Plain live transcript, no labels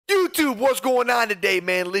YouTube, what's going on today,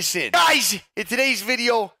 man? Listen, guys, in today's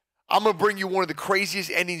video, I'm going to bring you one of the craziest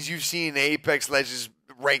endings you've seen in the Apex Legends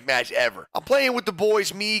ranked match ever. I'm playing with the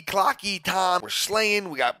boys, me, Clocky, Tom. We're slaying.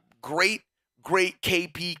 We got great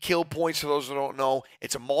KP kill points. For those who don't know,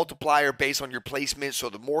 it's a multiplier based on your placement. So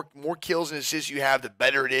the more kills and assists you have, the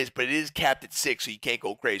better it is. But it is capped at 6, so you can't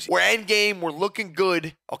go crazy. We're end game. We're looking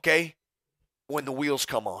good, okay? When the wheels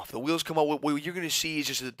come off. The wheels come off. What you're going to see is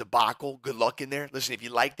just a debacle. Good luck in there. Listen, if you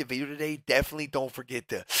liked the video today, definitely don't forget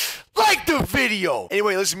to like the video.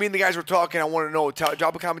 Anyway, listen, me and the guys were talking. I want to know.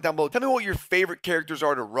 Drop a comment down below. Tell me what your favorite characters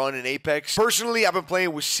are to run in Apex. Personally, I've been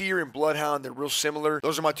playing with Chez and Bloodhound. They're real similar.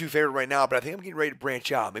 Those are my two favorite right now, but I think I'm getting ready to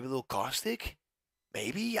branch out. Maybe a little Caustic?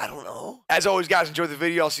 Maybe? I don't know. As always, guys, enjoy the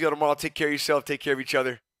video. I'll see you all tomorrow. Take care of yourself. Take care of each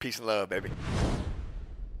other. Peace and love, baby.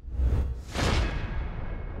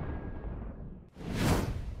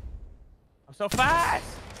 I'm so fast!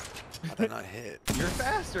 I did not hit. You're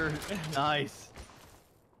faster. Nice.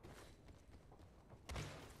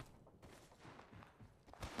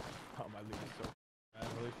 Oh, my lead is so bad.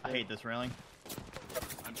 Holy I shit. hate this railing.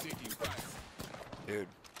 I'm taking fire. Dude.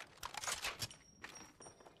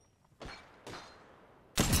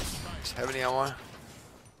 Just have any on?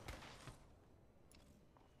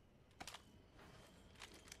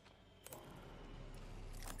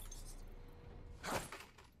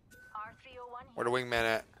 Where the wingman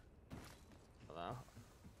at? Hello.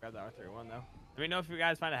 Grab the R31 though. Do we know if you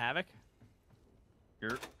guys find a Havoc?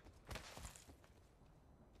 You're.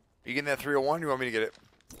 You getting that 301? You want me to get it?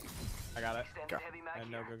 I got it. Okay. I have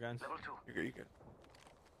no good guns. You're good, you're good.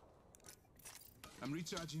 I'm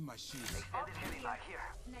recharging my shield.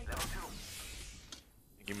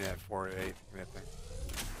 Give me that 4-8. Give me that thing.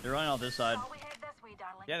 They're running out this side.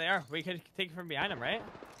 Yeah, they are. We could take it from behind them, right?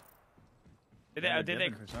 Did Yeah, they? they're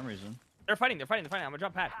dipping for some reason. They're fighting. They're fighting. I'm gonna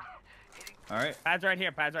drop pad. All right. Pad's right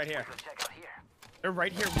here. Pad's right here. They're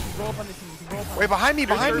right here. We can go up on this team. We can go up on. Wait, behind me,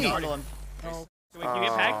 behind me! Bundle him. Oh. Wait, you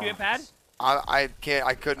get pad? You get pad? I can't,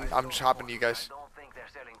 I couldn't. I'm just hopping to you guys.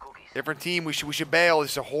 Different team. We should bail.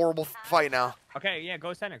 This is a horrible fight now. Okay, yeah.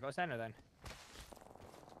 Go center. Go center then.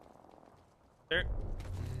 There.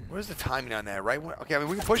 What is the timing on that? Right? Okay, I mean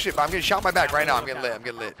we can push it, but I'm getting shot in my back right now. I'm getting lit. I'm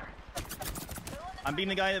getting lit. I'm beating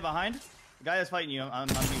the guy behind. The guy that's fighting you. I'm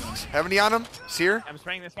beating him. Have any on him? Seer? I'm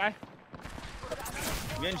spraying this guy.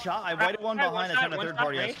 I'm getting shot. I whited one behind. That's on a third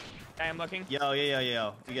party. Okay, I'm looking. Yo. You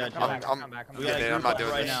gotta Come back, chill. come back. We gotta I'm not doing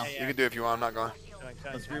right this. now. You can do it if you want. I'm not going.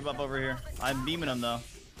 Let's group up over here. I'm beaming him though.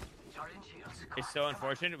 It's so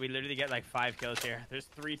unfortunate. We literally get like 5 kills here. There's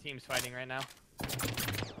 3 teams fighting right now. Right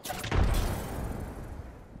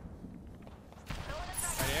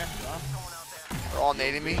here. They're all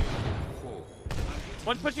nading me.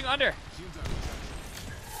 One's pushing under.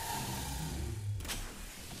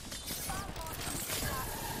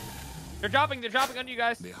 They're dropping under you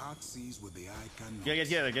guys. The heart sees what the eye can. You gotta get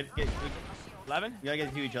together. Get 11. you gotta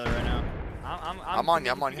get to each other right now. I'm on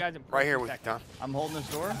you. I'm on you. Right here with you, Tom. I'm holding this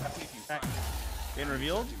door. Okay. Getting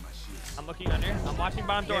revealed. I'm looking under. I'm watching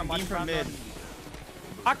bottom door. I'm Getting watching beam bottom from door.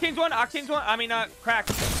 mid. Octane's one. Octane's one. I mean, crack.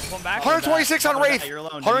 One back. 126 on Wraith. You're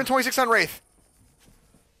alone, 126 on Wraith.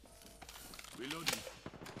 Reloading.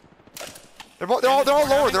 They're all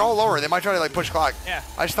lower. They're all lower. They might try to like push clock. Yeah.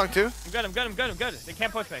 I just stunk 2. I'm good. They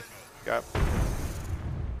can't push me. Got.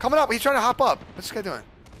 Coming up. He's trying to hop up. What's this guy doing?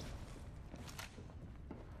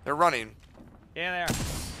 They're running. Yeah, they are.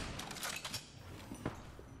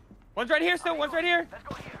 One's right here still. One's right here.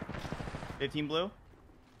 15 blue.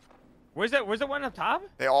 Where's the one up top?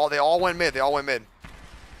 They all went mid. They all went mid.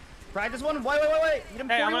 Practice one. Wait. Hit him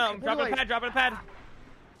Hey, I'm 40. gonna drop a pad. Drop a pad.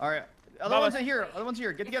 All right. Other ones in here. Other ones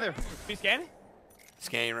here. Get together. Be scanning.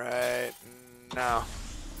 Scanning right now.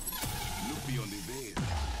 Look beyond the veil.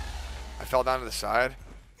 I fell down to the side.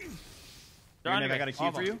 They're under I me. got a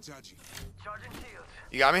key for you. Recharging.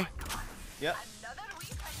 You got me? Yep.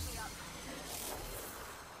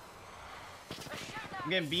 I'm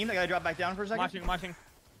getting beamed. I gotta drop back down for a second. I'm watching.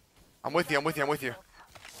 I'm with you.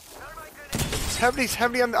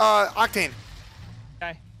 70 on Octane. Okay.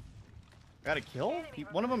 I got a kill.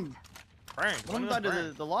 One of them. Burn. One of them died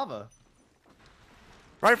to the lava.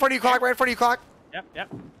 Right in front of you, Clock. Yep.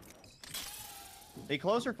 They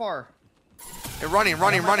close or far? They're running.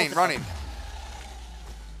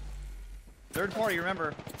 Third party.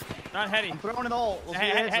 Remember. Not heading. Put it one in the hole. We'll see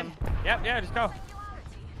who hits him. Yep. Just go.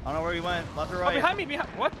 I don't know where he went. Left or Oh, right. behind me.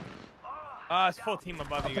 What? It's full team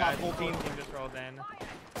above you guys. Full team. just rolled in.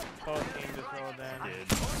 Full team just rolled in.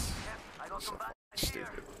 So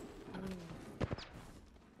stupid.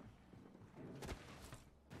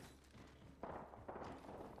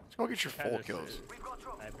 Let's go get your full kills.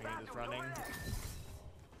 Sniping and just running.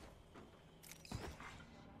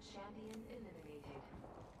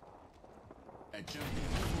 my champion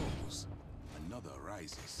falls, another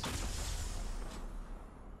rises.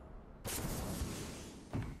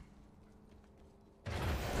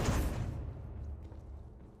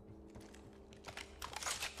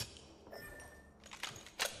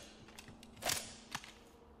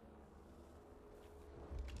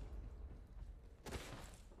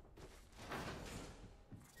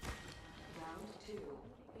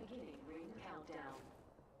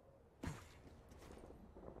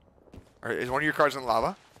 All right, is one of your cars in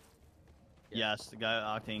lava? Yes, the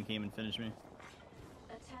guy Octane came and finished me.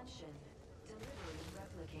 Attention, delivering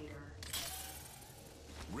replicator.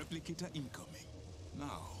 Replicator incoming.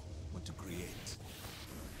 Now, what to create?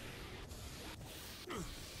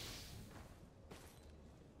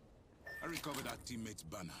 I recovered our teammate's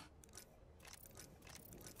banner.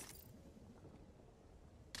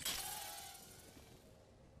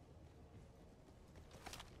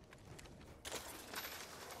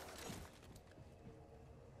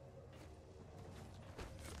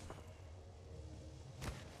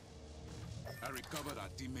 I recovered our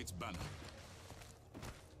teammate's banner.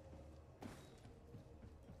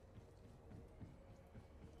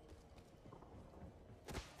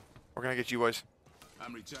 We're gonna get you boys.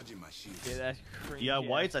 I'm recharging my shield. Yeah, that's crazy. You got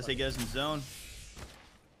whites? I say get us in zone.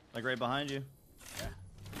 Like right behind you.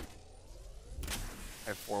 I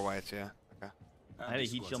have 4 whites, yeah. Okay. I had a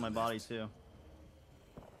heat shield my body too.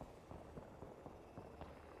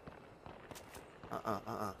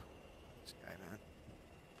 This guy, man.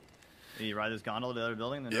 You ride this gondola to the other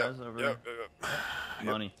building, then Yep, res over there.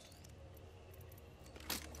 Money.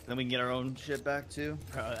 Then we can get our own shit back too.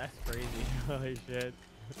 Bro, that's crazy. Holy shit.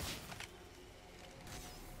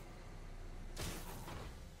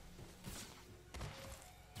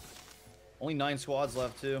 Only 9 squads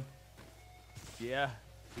left too. Yeah.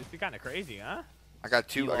 This is kind of crazy, huh? I got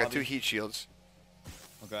 2 lobby. heat shields.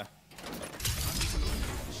 Okay.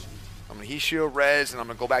 I'm gonna heat shield res, and I'm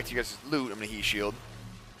gonna go back to you guys' loot. I'm gonna heat shield.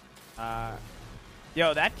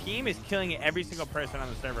 Yo, that team is killing every single person on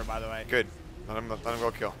the server, by the way. Good. Let him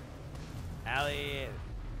go kill. Allie,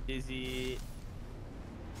 Dizzy.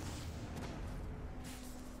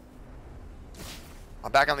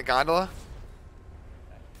 I'm back on the gondola.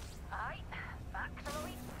 Aye, back to the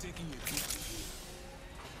lead. Taking your peek.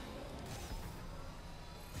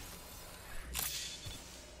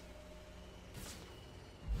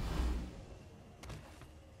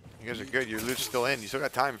 You guys are good. Your loot's still in. You still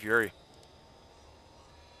got time if you hurry.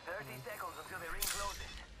 30 seconds until the ring closes.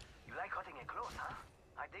 You like cutting it close, huh?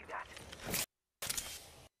 I dig that.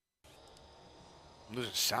 I'm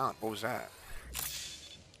losing sound. What was that?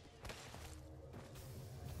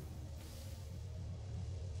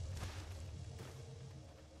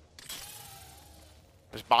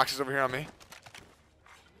 There's boxes over here on me.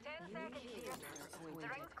 10 seconds here. The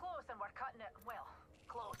ring's close and we're cutting it. Well,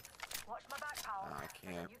 close. Watch my back, pal. I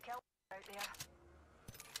can't. You kill out there.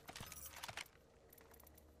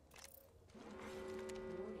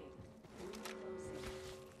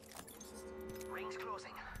 Ring's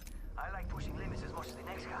closing. I like pushing limits as much as the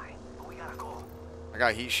next guy, but we gotta go. I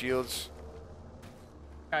got heat shields.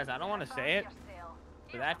 Guys, I don't want to say it, Yourself.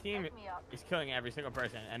 but that team Pick me up. is killing every single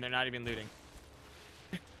person, and they're not even looting.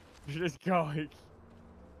 They're just going.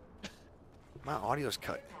 My audio's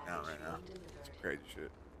cut down right now. It's crazy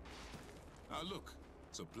shit. Now look,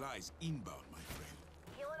 supplies inbound, my friend.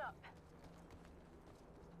 Heal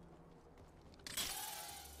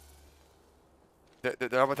it up.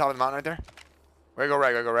 They're up on top of the mountain right there. Where go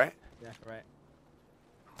right? Where go right? Yeah, right.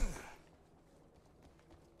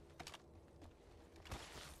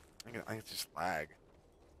 I think it's just lag.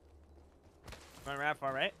 Run right,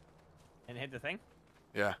 far right, and hit the thing.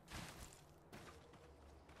 Yeah.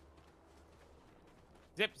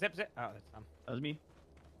 Zip, zip, zip. Oh, that's That was me.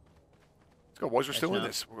 Let's go, boys. We're That's still in not-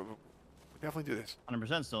 this. We'll definitely do this.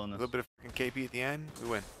 100% still in A this. little bit of fucking KP at the end. We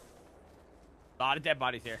win. a lot of dead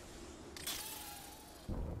bodies here.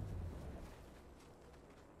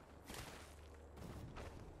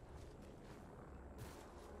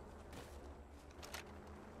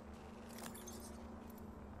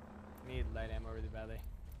 Need light ammo really badly.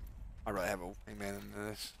 I'd rather have a wingman than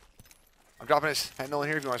this. I'm dropping this Sentinel in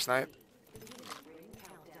here if you want to snipe.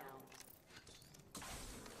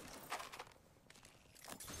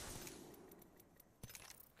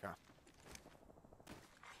 Okay.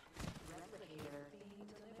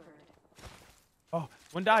 Oh,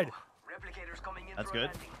 one died. Replicators coming in. That's for a good.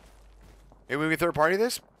 landing. Hey, we third party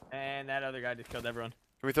this? And that other guy just killed everyone.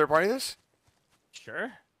 Can we third party this?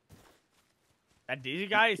 Sure. That DZ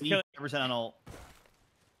guy is killing. 5% on ult.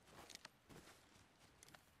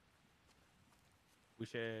 We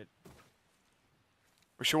should.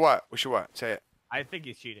 We should what? We should what? Say it. I think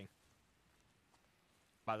he's cheating.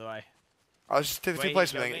 By the way. I was just take the Wait, two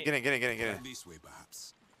places, go man. me. Get in. This way,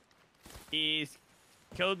 perhaps. He's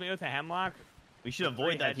killed me with a hemlock. We should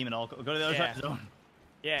avoid that team at all. Go to the other side of the zone.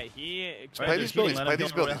 Yeah, he. Play these buildings. Let Play him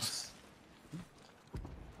these kill everyone buildings.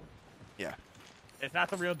 Yeah. It's not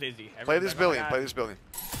the real Dizzy. Play this building. Oh Play this building.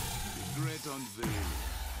 The great unveil.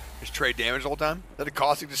 Just trade damage the whole time? Is that a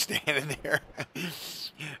caustic to stand in there?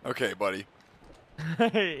 Okay, buddy.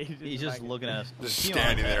 He's just looking at us. Just Team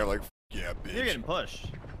standing on there that. like, yeah, bitch. You're getting pushed.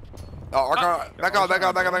 Oh, Archon, back off.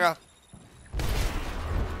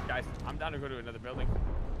 Guys, I'm down to go to another building.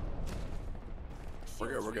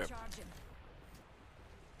 We're good.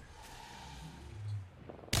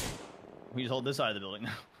 We just hold this side of the building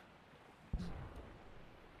now.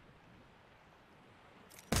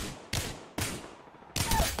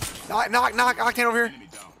 Knock, Octane over here. Enemy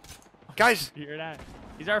down. Guys, You hear that?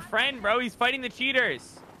 He's our friend, bro. He's fighting the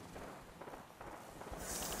cheaters.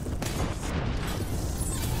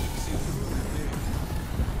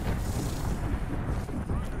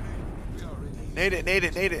 nade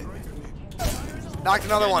it. Knocked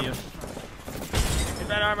another one. His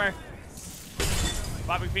red armor.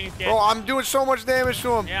 Popping Phoenix kit. Bro, I'm doing so much damage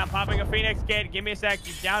to him. Yeah, I'm popping a Phoenix kit. Give me a sec.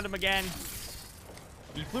 You downed him again.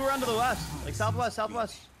 He flew around to the west, like southwest.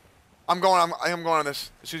 I'm going on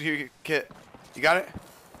this. As soon as you get, you got it?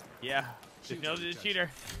 Yeah. Just know the cheater.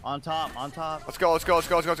 On top. Let's go.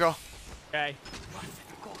 Okay.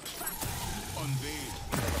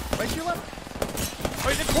 Unveil. Right to your left. Oh,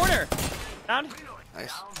 he's in the corner. Down.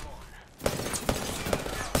 Nice.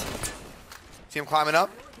 See him climbing up?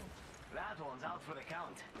 That one's out for the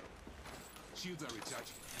count. Shields are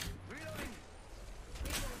recharging.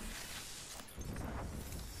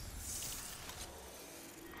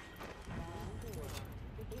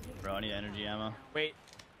 Bro, I need energy ammo. Wait.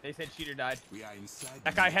 They said cheater died. We are inside.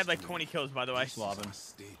 That guy had like 20 kills, by the way. Swapping.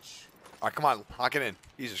 Stage. All right, come on, lock it in.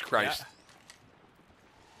 Jesus Christ.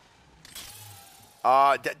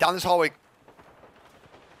 Yeah. Down this hallway.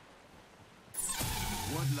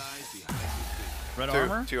 What lies behind the Red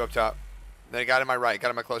armor. Two up top. Then I got in my right, got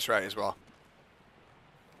in my close right as well.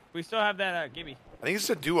 We still have that Gibby. I think it's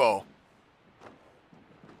a duo.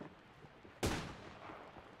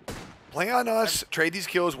 Playing on us, trade these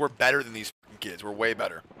kills. We're better than these fucking kids. We're way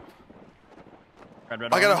better. Red I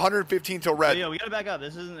got armor. 115 till red. Yeah, we gotta back up.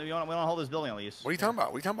 This isn't. We don't hold this building at least. What are you talking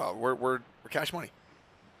about? We're cash money.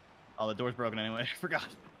 Oh, the door's broken anyway. I forgot.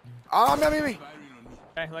 Oh, me. firing on me.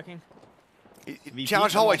 Okay, looking.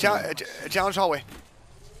 Challenge hallway. Challenge hallway.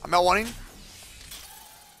 I'm out wanting. You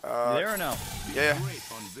there or no? Yeah. Great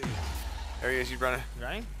unveil. There he is. He's running. You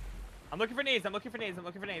running? I'm looking for nades.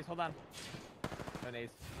 Hold on. No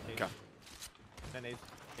nades. Okay. No nades.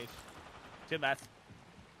 Nades. Two bats.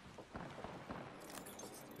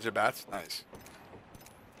 Is there bats? Nice.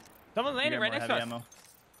 Someone's landing You right got next more to us. heavy ammo.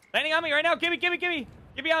 Landing on me right now. Give me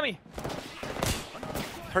on me.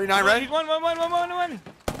 39 He's red. one.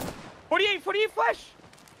 48 flash.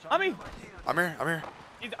 On me. I'm here.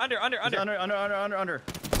 He's under. He's under.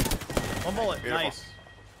 One bullet. Beautiful. Nice.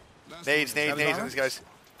 Last Nades one. on armor? these guys.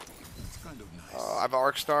 It's kind of nice. I have an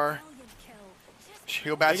arc star.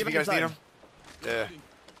 Heal bats Take if it you guys need inside. them. Yeah. Let's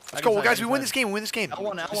Back go, inside, guys. back We win inside. this game.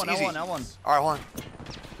 L1. This is easy. L1. All right, hold on.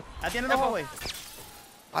 At the end of the hallway. In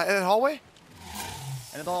the hallway?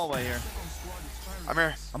 End of the hallway here. I'm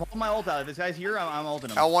here. I'm holding my ult out. If this guy's here, I'm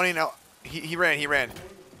ulting him. L1 now. He ran. Alright,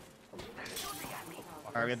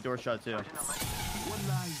 we got the door shut too. What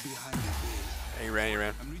lies behind the veil? He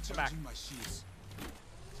ran. I'm recharging my shields.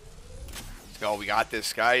 Let's go. We got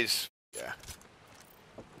this, guys. Yeah.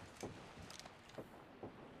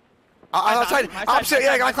 Outside. my side, Opposite. my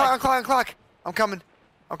Yeah, side, my on clock. I'm coming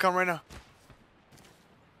right now.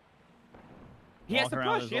 He has Walk to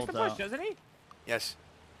around push. his He has to ult push, out. doesn't he? Yes.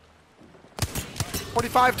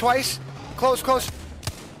 45 twice. Close.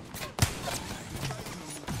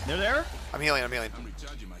 They're there? I'm healing. I'm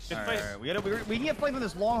recharging my shields. Alright, we can get flanked from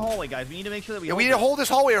this long hallway, guys. We need to make sure that we Yeah, we need to hold this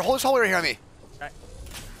hallway. Hold this hallway right here on me. Okay.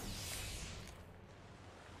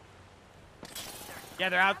 Yeah,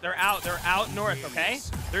 they're out north. Okay.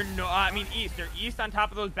 They're east. They're east on top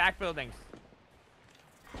of those back buildings.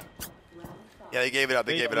 Yeah, they gave it up.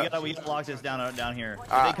 We gotta lock this down here.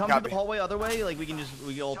 If Ah, they come copy. through the hallway other way, like we can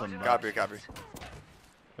ult them. but Copy.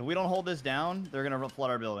 If we don't hold this down, they're gonna flood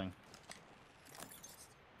our building.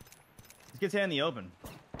 Let's get in the open.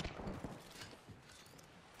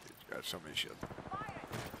 Got so many shields.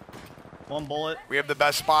 One bullet. We have the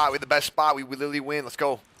best spot. We literally win. Let's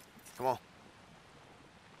go. Come on.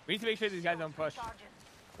 We need to make sure these guys don't push.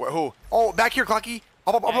 Who? Oh, back here, Clocky.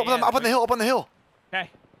 Up on the hill. Okay.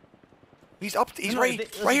 He's up. He's No, right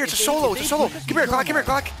if here. It's a solo. It's a solo. Come here, Clock. Come here,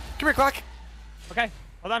 Clock. Come here, Clock. Okay,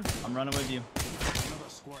 hold on. I'm running with you. Another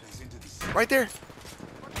squad is into this. Right there.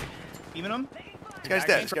 Even him? This guy's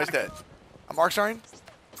dead. This guy's dead. I'm Mark Sign.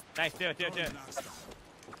 Nice, do it.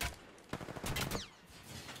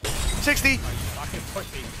 60. Fucking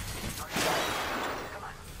push me.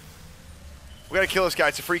 We gotta kill this guy.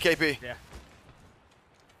 It's a free KP. Yeah.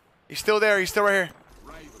 He's still there. He's still right here.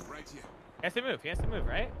 Right here. He has to move. He has to move,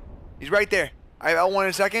 right? He's right there. I have L1 in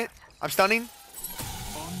a second. I'm stunning.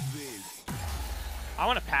 Unveiled. I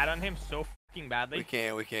want to pad on him so fucking badly. We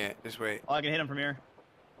can't. We can't. Just wait. Oh, I can hit him from here.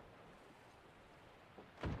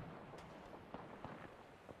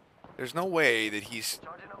 There's no way that he's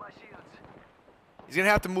Charging up my shields. gonna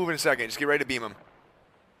have to move in a second. Just get ready to beam him.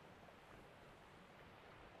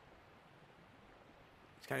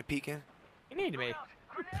 He's kind of peeking. You need to be.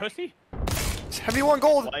 Pussy. 71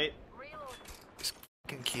 gold. White. This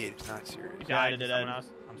fucking kid is not serious. He Yeah, I died to did someone that. else.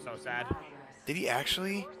 I'm so sad. Did he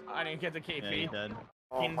actually? I didn't get the Yeah, KP. he's dead.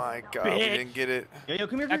 Oh my god, we bitch. didn't get it. Yo,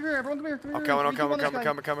 come here, everyone come here. I'm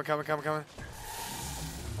coming.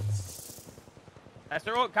 That's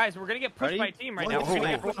their ult. Guys, we're gonna get pushed Ready? by a team right Whoa, now. whoa, whoa.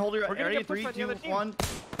 Everyone hold your We're gonna ready. get pushed 3, by the 2, other team. 1.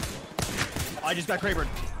 I just got Krabered.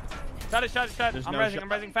 Shut it. There's I'm no resing. shot. I'm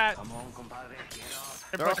resing fat. Come on, compadre. Get off.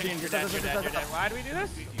 They're pushing. You're dead. Why do we do this?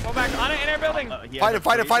 Go back on it in our building. Yeah,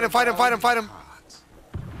 Fight him.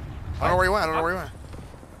 I don't know where he went.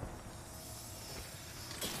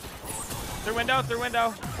 Through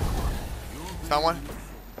window. Found one.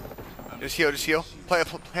 Just heal. Play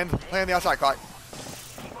on the outside, Clock.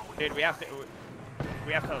 Dude, we have to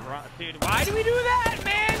run. Dude, why do we do that,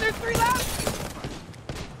 man? There's 3 left.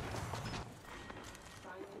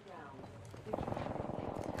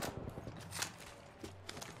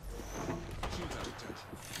 Shields out of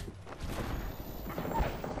touch.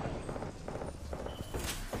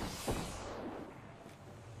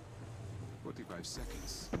 "45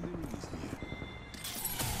 seconds. The ring is near.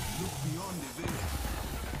 Look beyond the veil."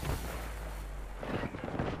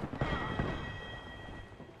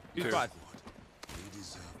 Two Two. squads. They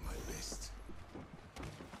deserve my best.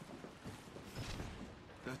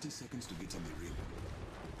 30 seconds to get in the ring.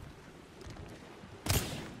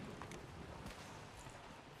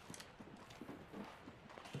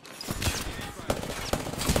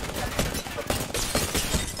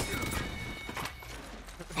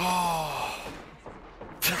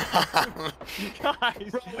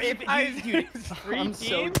 Guys, Dude, there's 3 I'm so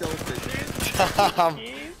teams. tilted.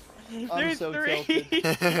 I'm There's so 3.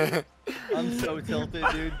 tilted. I'm so tilted,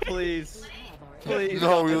 dude. Please. No,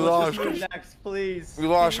 we Let's lost. just move next, please. We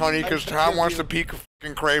lost, honey, because I Tom beg wants you. to peek a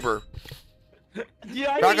fucking Kraber.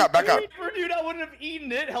 Yeah, Back up. Dude, I wouldn't have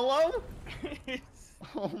eaten it. Hello?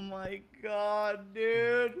 Oh my god,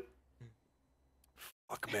 dude.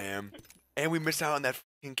 Fuck, man. And we missed out on that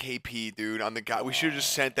fucking KP, dude, on the guy. We should have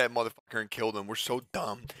just sent that motherfucker and killed him. We're so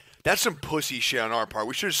dumb. That's some pussy shit on our part.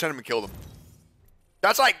 We should have sent him and killed him.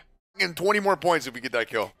 That's like fucking 20 more points if we get that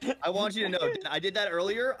kill. I want you to know, I did that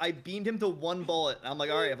earlier. I beamed him to 1 bullet. I'm like,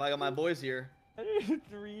 all right, if I got my boys here.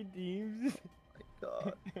 3 teams.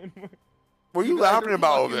 God. What are you guys are laughing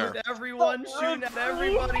about over fucking there? with everyone, shooting at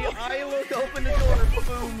everybody. I look, open the door,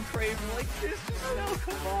 boom, Craven. Like, this is no,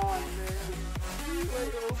 come on, man. You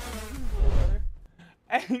like open the door.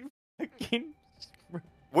 And fucking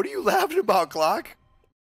What are you laughing about, Clock?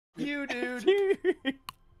 You, dude. dude.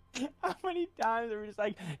 How many times are we just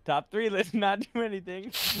like, top 3, let's not do anything.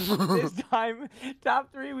 This time,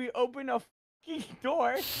 top 3, we open a fucking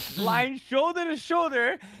door, line shoulder to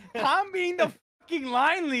shoulder, Tom being the fucking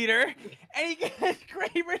line leader, and he gets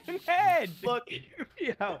Kraber in the head. Look,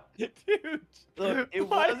 yo, dude. Look, it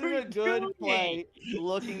what wasn't are a we good doing? play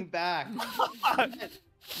looking back.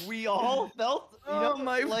 We all felt, you know, Oh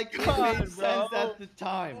my like God, it made bro. sense at the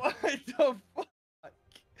time. What the fuck?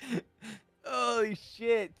 Holy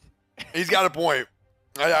shit. He's got a point.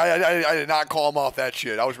 I did not call him off that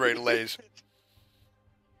shit. I was ready to laze.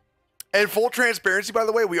 And full transparency, by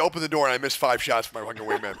the way, we opened the door and I missed 5 shots from my fucking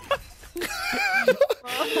wingman.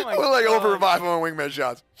 Oh my We're like over God. 5 on my wingman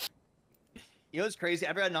shots. You know what's crazy?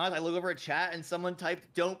 After I knocked, I look over at chat and someone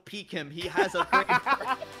typed, "Don't peek him. He has a frame."